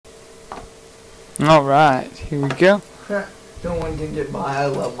All right, here we go. No one can get by. I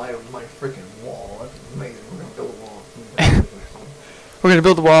love my freaking wall. That's amazing. We're gonna build a wall. We're gonna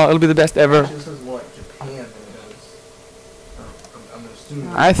build the wall. It'll be the best ever. This is more like Japan than it is. I'm assuming.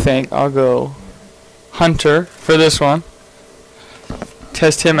 I think I'll go Hunter for this one.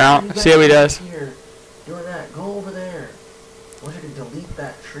 Test him out. See how he does. Here, doing that. Go over there. I want you to delete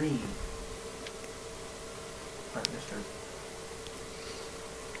that tree. Alright, mister.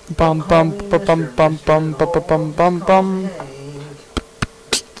 Bum bum bum bum bum bum bum bum bum bum.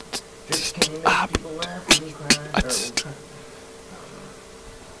 Just can you make people laugh when you cry?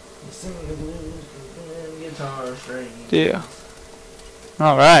 You sing the blues and guitar strings. Yeah.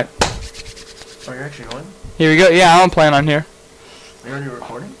 All right. Oh, you're actually going? Here we go. Yeah, I'm playing on here. You're already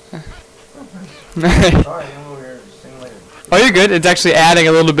recording? Sorry, I'm over here singing later. Oh, you're good. It's actually adding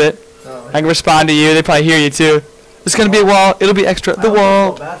a little bit. No, I can respond to you. They probably hear you too. It's gonna be a wall. It'll be extra. The I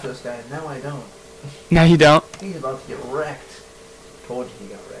wall. feel bad for this guy. Now I don't. Now you don't. He's about to get wrecked. Told you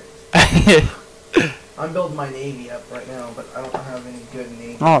he got wrecked. I'm building my navy up right now, but I don't have any good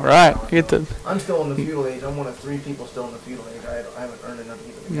navy. All right. Get the I'm still in the feudal age. I'm one of 3 people still in the feudal age. I haven't earned enough to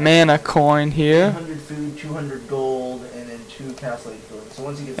get the mana coin here. 100 food, 200 gold, and then 2 castle age food. So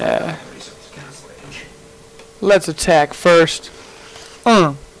once he gets Yeah. castle age. Let's attack first.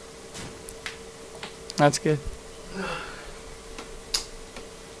 That's good.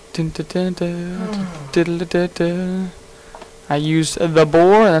 Dun, dun, dun, dun, dun, dun, dun, dun. I used the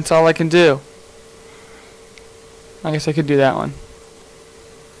boar, and that's all I can do. I guess I could do that one.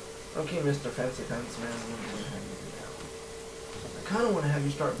 Okay, Mr. Fancy Fence Man, I'm going to have you do that. I kind of want to have you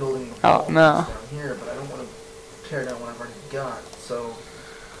start building the wall no. down here, but I don't want to tear down what I've already got. So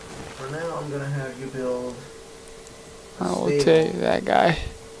for now, I'm going to have you build a I will stable take that guy.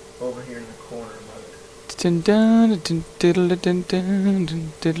 over here in the corner of it. Dun, dun, dun, dun, dun, dun, dun,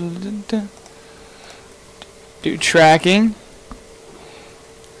 dun, dun, dun, dun. Do tracking.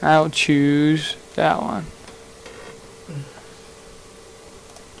 I'll choose that one.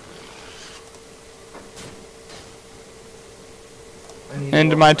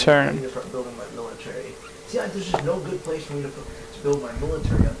 End of my turn. I need to start building my military. See, there's just no good place for me to build my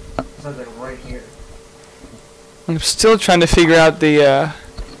military up. Besides, like right here. I'm still trying to figure out the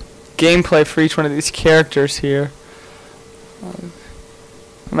gameplay for each one of these characters here.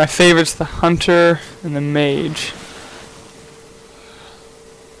 My favorite's the hunter and the mage.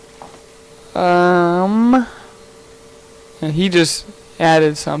 And he just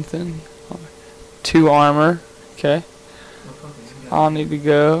added something. 2 armor. Okay. I'll need to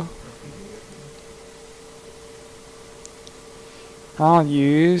go. I'll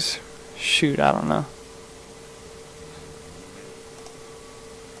use. Shoot, I don't know.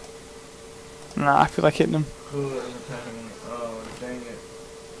 Nah, I feel like hitting him. Who is attacking me? Oh, dang it.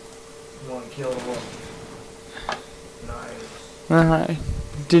 You want to kill the wolf. Nice. Alright.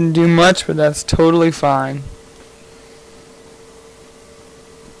 Didn't do much, but that's totally fine.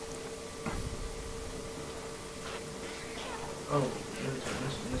 Oh,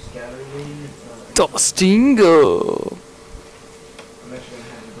 Miss Gallery lady? Dostingo! I'm actually going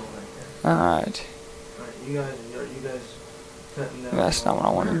to have you go right there. Alright. Alright, you guys cutting down. That's not what I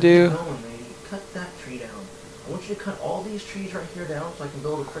want to Where do. are you going, lady? Cut that tree down. I want you to cut all these trees right here down so I can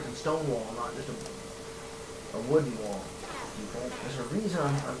build a freaking stone wall, not just a wooden wall. People. There's a reason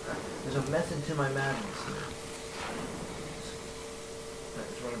there's a method to my madness here. I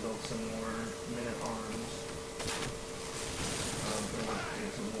just want to build some more men-at-arms.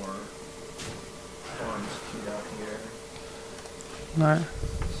 Get some more arms queued out here. Alright.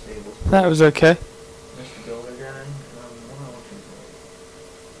 Stables. That was okay. Mr. Builder guy. What do I want you to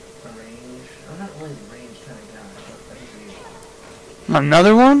build? A range? I'm not really the range kind of guy, but I think you.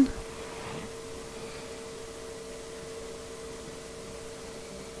 Another one?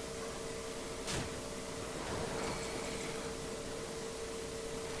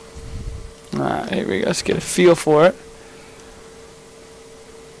 Alright, here we go. Let's get a feel for it.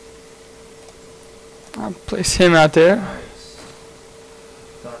 I'll place him out there. Nice.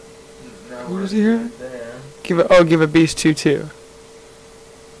 Who's here? There. Give a beast 2 too.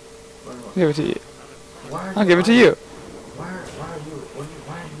 Give it to you. I'll give it to you. Why are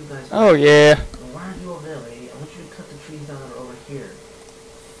you guys? Oh yeah. Why are you over there, lady? I want you to cut the trees down that are over here.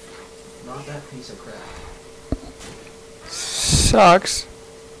 Not that piece of crap. Sucks.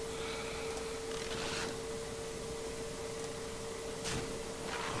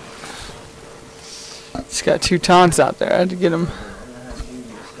 It's got 2 taunts out there. I had to get him. I'm gonna have you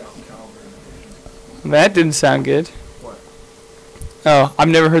be a scout caliber. That didn't sound good. What? Oh, I've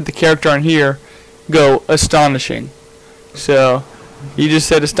never heard the character on here go astonishing. So, you just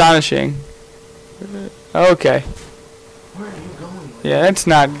said astonishing. Okay. Where are you going with Yeah, that's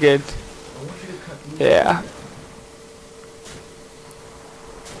not good. I want you to cut these Yeah. out.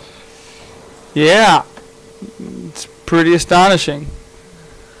 Yeah. It's pretty astonishing.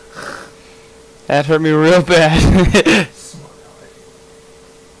 That hurt me real bad. Smart aleck.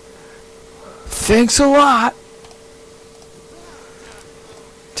 Thanks a lot.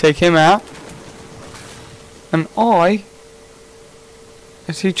 Take him out. And I...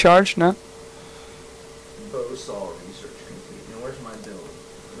 Is he charged? No. Bow saw research complete. Now where's my build?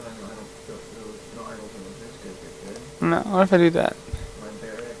 No, I don't think it's good. No, what if I do that? My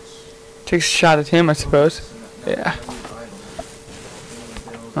barracks. Takes a shot at him, I suppose. No, Yeah. I need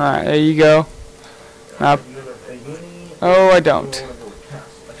items. Alright, there you go. Now, oh, I don't.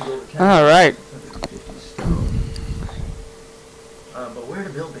 Alright. But where to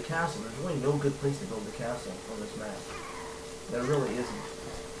build the castle? There's really no good place to build the castle on this map. There really isn't.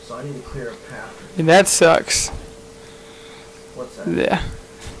 So I need to clear a path. That sucks. What's that? Yeah.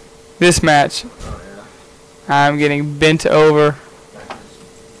 This match. Oh yeah. I'm getting bent over. That is.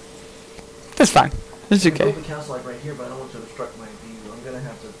 That's fine. It's I can okay. build the castle like right here, but I don't want to obstruct my view. I'm gonna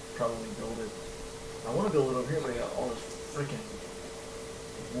have to probably build it. I want to build it over here, but I got all this freaking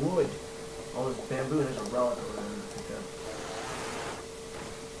wood, all this bamboo, and there's a relic over there to pick up.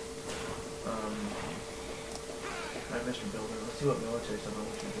 Alright, Mr. Builder, let's see what military stuff I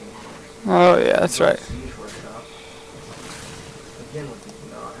want you to do. Oh, yeah, that's right. Siege workshop. Again, with people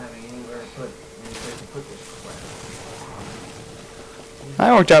not having anywhere to put, any place to put this crap.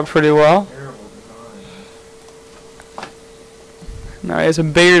 That worked out pretty well. Terrible design. Now he has a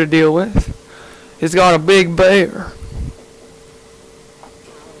bear to deal with. He's got a big bear.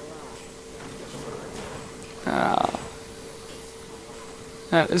 Oh.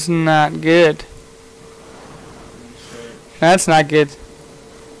 That is not good. That's not good.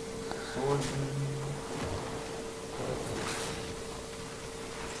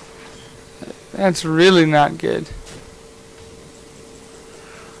 That's really not good.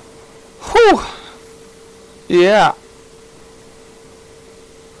 Whew. Yeah.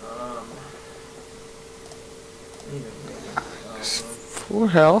 Full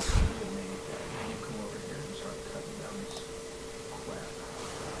health.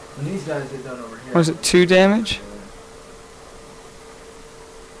 When these guys get done over here, Was it 2 damage?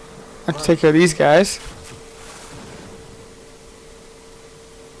 I have to take care of these guys.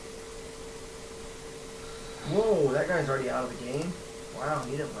 Whoa, that guy's already out of the game? Wow,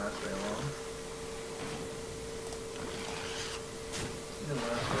 he didn't last very long. He didn't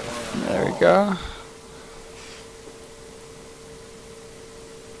last very long. There we go.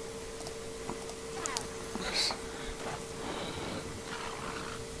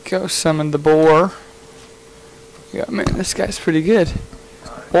 Go summon the boar. Yeah, man, this guy's pretty good.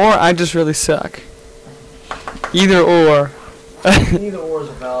 Or I just really suck. Either or. Either or is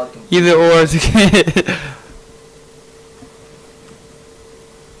a valid complaint. Either or is a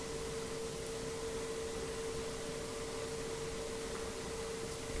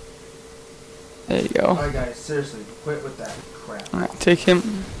There you go. Alright guys, seriously, quit with that crap. Alright, take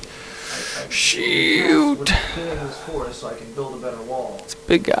him. Shoot! With this forest so I can build a better wall. It's a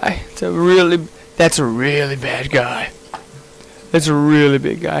big guy. That's a really bad guy. That's a really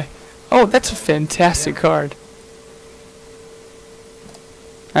big guy. Oh, that's a fantastic card.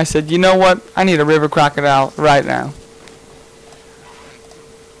 I said, you know what? I need a river crocodile right now.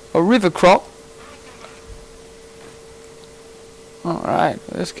 A river croc? Alright,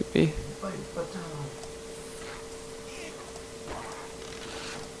 well, this could be...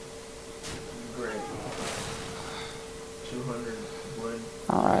 Great. 200 wood.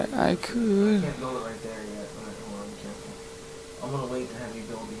 Alright, I I could... can't build it right there yet. Alright, hold on, be careful. I'm gonna wait to have you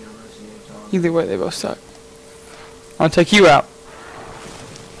build the University of Tom. Either way, they both suck. I'll take you out.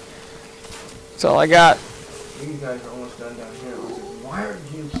 That's all I got. These guys are almost done down here. Why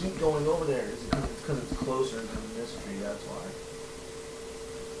do you keep going over there? Is it because it's closer than this tree? That's why.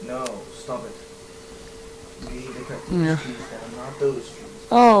 No, stop it. We need to cut these trees down, not those trees.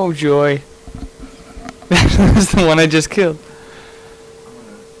 Oh, joy. That was the one I just killed. I'm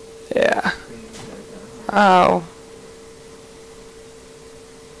gonna Yeah. bring these guys down here. Ow.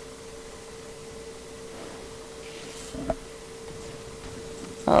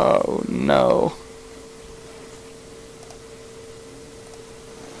 Oh, no.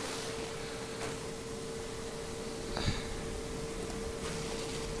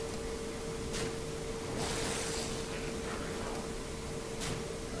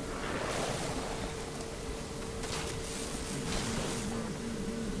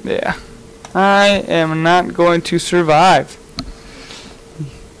 Yeah. I am not going to survive.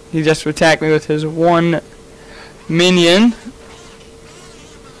 He just attacked me with his one minion.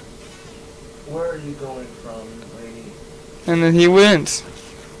 Where are you going from, lady? And then he wins.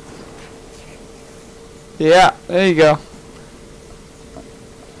 Yeah, there you go.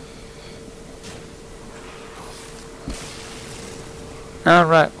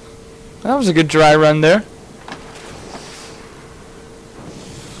 Alright. That was a good dry run there.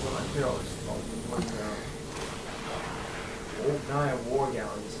 Well, I hear all this oh, now I have war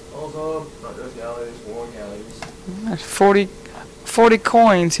galleys. Also, not those galleys, war galleys. That's 40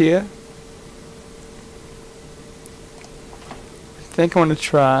 coins here. I think I want to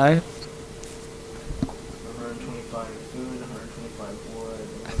try. 125 food, 125 wood.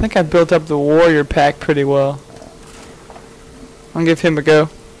 I think I built up the warrior pack pretty well. I'll give him a go.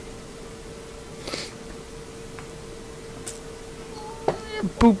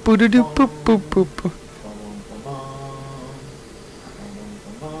 Boop boop doo doo boop boop boop boop.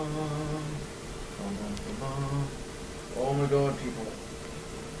 Oh my god, people.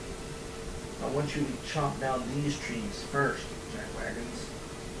 I want you to chop down these trees first, jackwagons.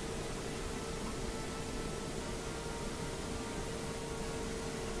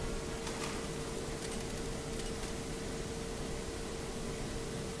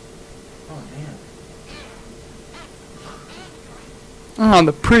 Oh, damn. Oh,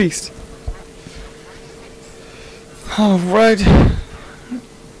 the priest. Alright.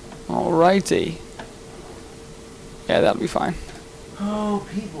 Alrighty. Yeah, that'll be fine. Oh,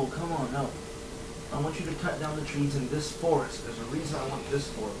 people, come on, no. I want you to cut down the trees in this forest. There's a reason I want this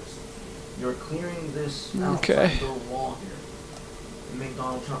forest. You're clearing this outside the wall here. To make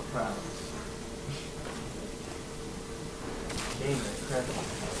Donald Trump proud. Game incredible.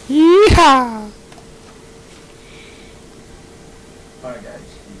 Yeehaw! Alright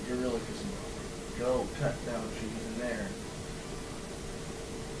guys, you're really pissing me off. Go cut down trees in there.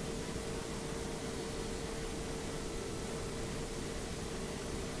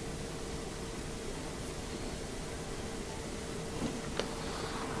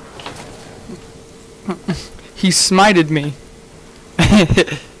 He smited me.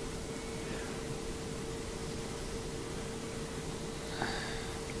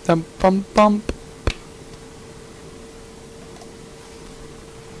 Dum bum bump.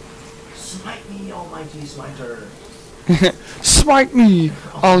 Smite me, almighty smiter. Smite me,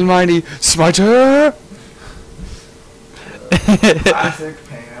 almighty smiter. Classic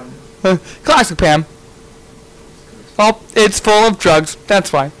Pam. Classic Pam. Oh, it's full of drugs.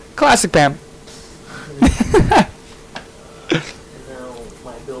 That's why. Classic Pam. And now,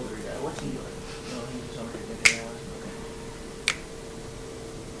 my builder guy, what's he doing? No, he's just over here thinking around.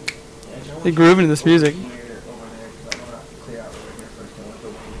 Okay. Actually, I want They you groove into this over music. Here, over there, because I want to clear out over here first. I want to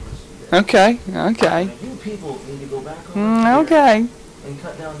build this. Okay, okay. And you people need to go back over here Okay. and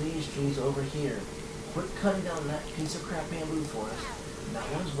cut down these trees over here. Quit cutting down that piece of crap bamboo forest. And that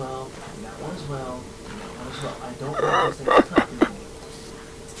one as well, and that one as well, and that one as well. I don't want those things cut anymore.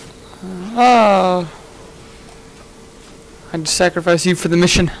 Oh. I'd sacrifice you for the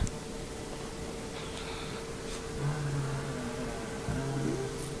mission.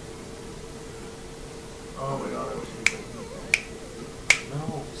 Oh my god, I wish you could.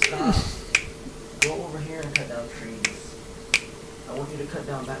 No, stop. Go over here and cut down trees. I want you to cut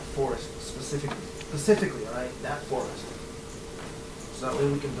down that forest specifically, alright? That forest. So that way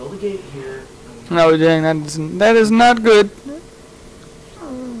we can build a gate here. No, dang, that is not good.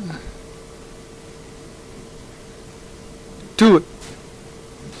 Do it.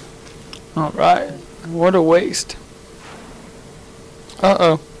 Alright. What a waste.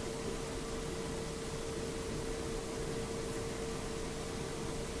 Uh-oh.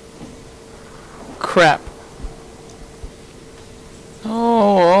 Crap.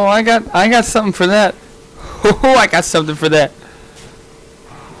 Oh, I got something for that. Oh, I got something for that.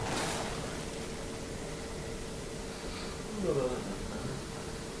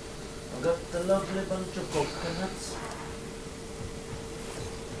 I got the lovely bunch of coconuts.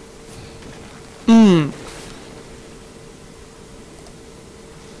 Mmm.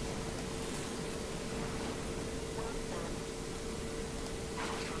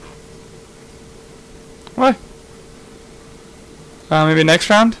 What? Maybe next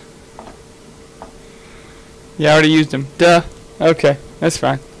round? Yeah, I already used him. Duh. Okay, that's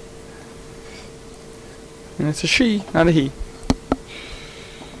fine. And it's a she, not a he.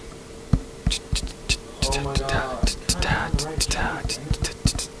 Oh my god.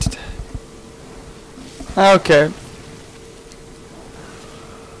 Okay.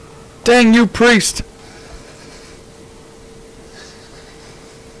 Dang you, priest!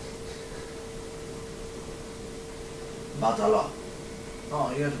 Batala. Oh,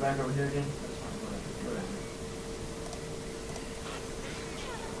 you guys are back over here again? That's fine, whatever.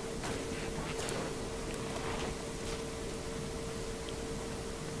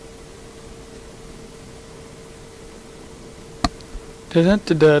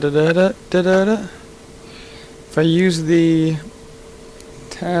 If I use the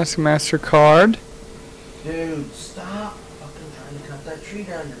Taskmaster card. Dude, stop fucking trying to cut that tree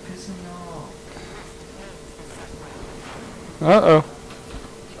down. You're pissing me off. Uh-oh.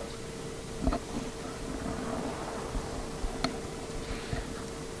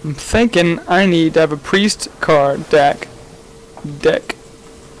 I'm thinking I need to have a priest card deck.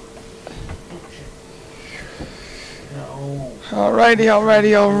 No. Alright. Alright.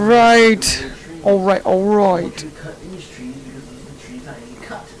 Alright. You cut these trees because these are the trees I need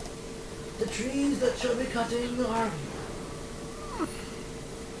cut. The trees that should be cutting are...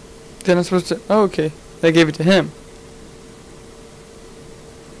 Then I'm supposed to... Oh, okay. They gave it to him.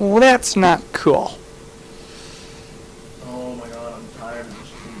 Well, that's not cool. Oh my god, I'm tired of this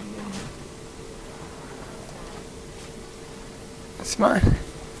tree beginning. That's mine.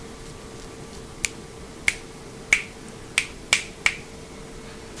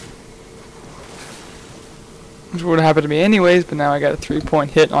 Which would have happened to me anyways, but now I got a 3-point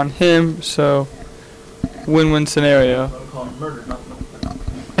hit on him, so win-win scenario. I'm calling murder, not muck duck.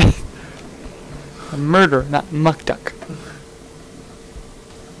 A murder, not muck duck.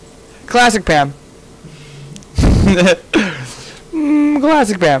 Classic Pam.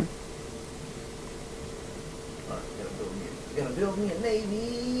 Classic Pam. Alright, gonna build me a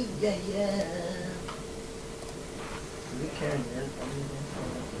navy, yeah. Is it carrying this?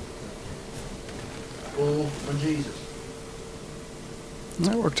 Oh, Jesus.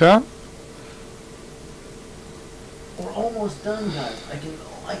 That worked out. We're almost done, guys.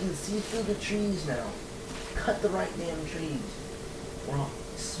 I can see through the trees now. Cut the right damn trees, or I'll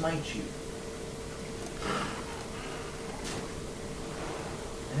smite you.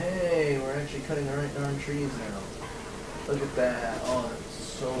 Hey, we're actually cutting the right darn trees now. Look at that. Oh, it's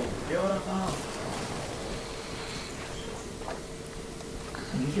so beautiful.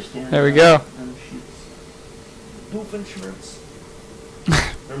 Can you just stand There we go. Doofenshmirtz.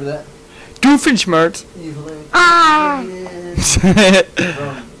 Remember that? Doofenshmirtz. Evelyn. Ah! From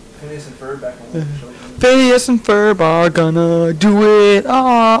Phineas and Ferb back when we were children. Phineas and Ferb are gonna do it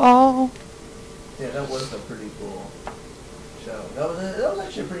all. Yeah, that was a pretty cool show. That was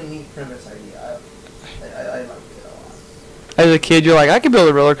actually a pretty neat premise idea. I liked it a lot. As a kid, you're like, I could build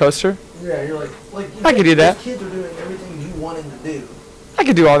a roller coaster. Yeah, you're like I could do that. These kids are doing everything you wanted to do. I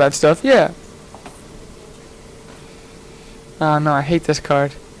could do all that stuff, yeah. Oh no, I hate this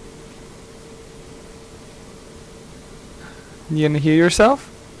card. You gonna heal yourself?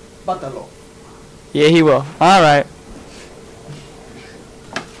 Batalo. Yeah, he will. Alright.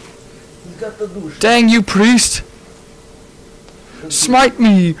 He's got the douche. Dang you, priest! Smite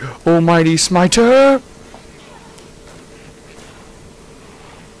me, almighty smiter!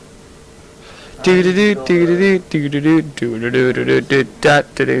 Do do do do do do do do do do do do do do da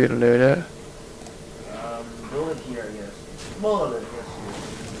do do do do. Build it here, I guess. Build it, yes.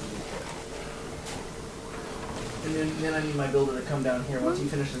 And then I need my builder to come down here once he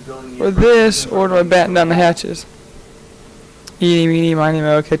finishes building. Or this, or do I batten down the hatches? Eeny, meeny, miny,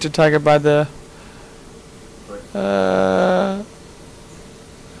 mo, catch a tiger by the...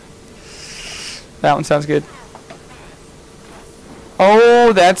 That one sounds good.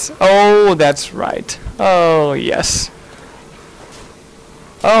 Oh, that's right. Oh, yes.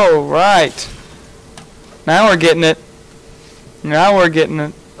 Oh, right. Now we're getting it. Now we're getting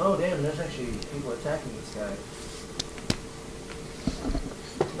it. Oh, damn, there's actually people attacking this guy.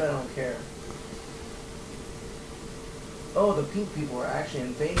 But I don't care. Oh, the pink people are actually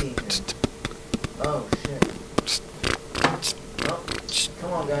invading him. Oh, shit. Oh,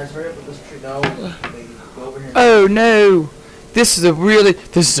 come on, guys, hurry up with this tree. No, lady, go over here. Oh, no. This is a really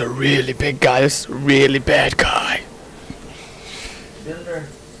big guy. This is a really bad guy. Builder.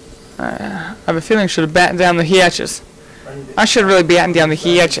 I have a feeling I should have battened down the hatches. I should really be batting down the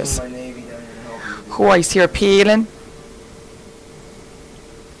hatches. Who is here peeling?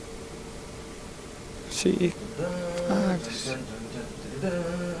 See.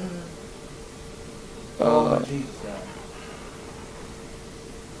 Oh, Jesus, God.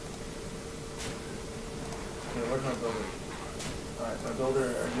 Okay, where's my builder? Alright, my builder,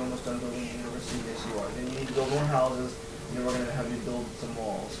 are you almost done building the university? Yes, you are. Then you need to build more houses, and then we're going to have you build some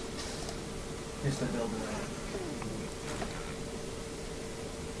walls. Here's the builder man.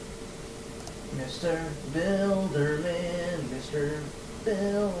 Mr. Builderman, Mr.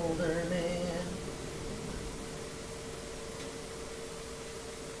 Builderman.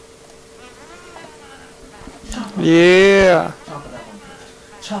 Yeah. Chop at that one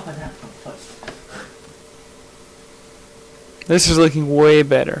first. Chop at that one first. This is looking way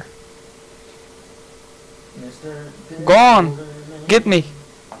better. Mr. Go on. Get me.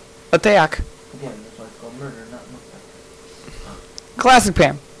 Attack. Again, that's why it's called murder, not murder. Classic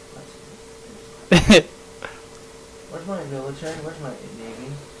Pam. Where's my military? Where's my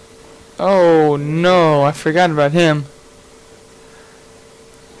navy? Oh no, I forgot about him.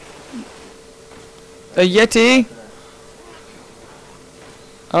 A Yeti?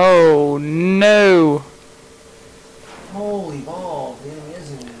 Oh no. Holy balls, the enemy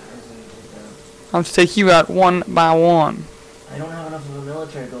isn't I'm to take you out one by one. I don't have enough of a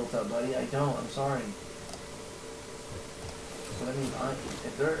military built up, buddy. I don't. I'm sorry. But I mean,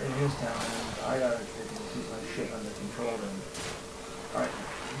 if they're in his town, I gotta keep my shit under control then. Alright,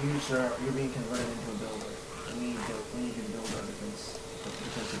 you sir, you're being converted into a builder. We need you to build our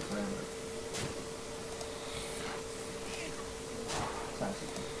defensive parameter. Classic.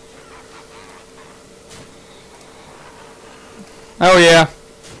 Oh yeah.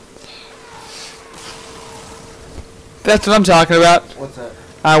 That's what I'm talking about. What's that?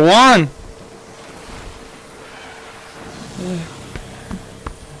 I won.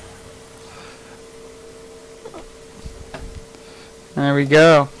 There we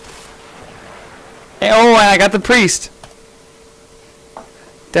go. Hey, oh, and I got the priest.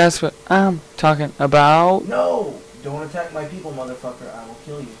 That's what I'm talking about. No! Don't attack my people, motherfucker. I will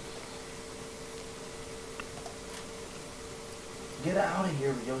kill you. Get out of here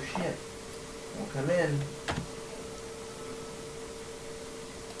with your shit. Don't come in.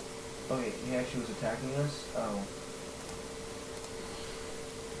 Okay, he actually was attacking us? Oh.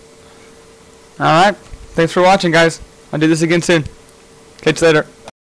 Alright. Thanks for watching, guys. I'll do this again soon. Catch you later.